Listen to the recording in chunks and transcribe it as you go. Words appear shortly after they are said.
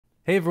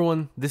Hey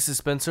everyone, this is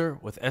Spencer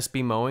with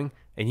SB Mowing,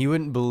 and you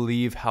wouldn't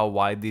believe how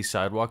wide these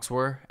sidewalks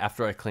were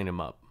after I cleaned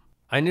them up.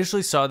 I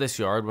initially saw this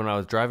yard when I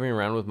was driving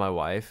around with my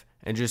wife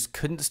and just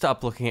couldn't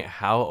stop looking at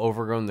how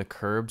overgrown the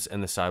curbs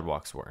and the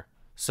sidewalks were.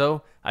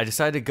 So I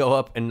decided to go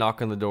up and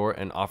knock on the door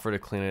and offer to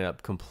clean it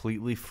up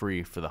completely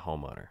free for the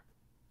homeowner.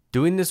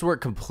 Doing this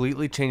work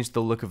completely changed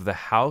the look of the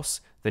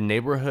house, the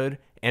neighborhood,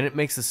 and it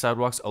makes the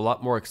sidewalks a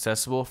lot more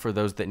accessible for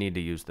those that need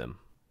to use them.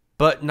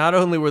 But not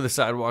only were the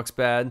sidewalks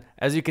bad,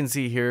 as you can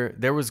see here,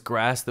 there was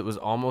grass that was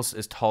almost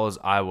as tall as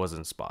I was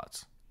in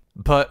spots.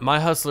 But my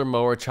Hustler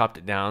mower chopped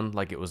it down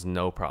like it was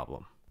no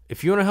problem.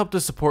 If you want to help to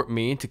support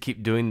me to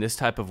keep doing this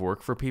type of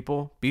work for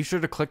people, be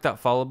sure to click that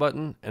follow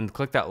button and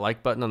click that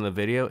like button on the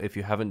video if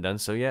you haven't done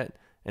so yet.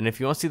 And if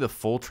you want to see the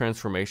full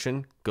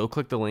transformation, go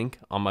click the link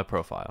on my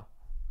profile.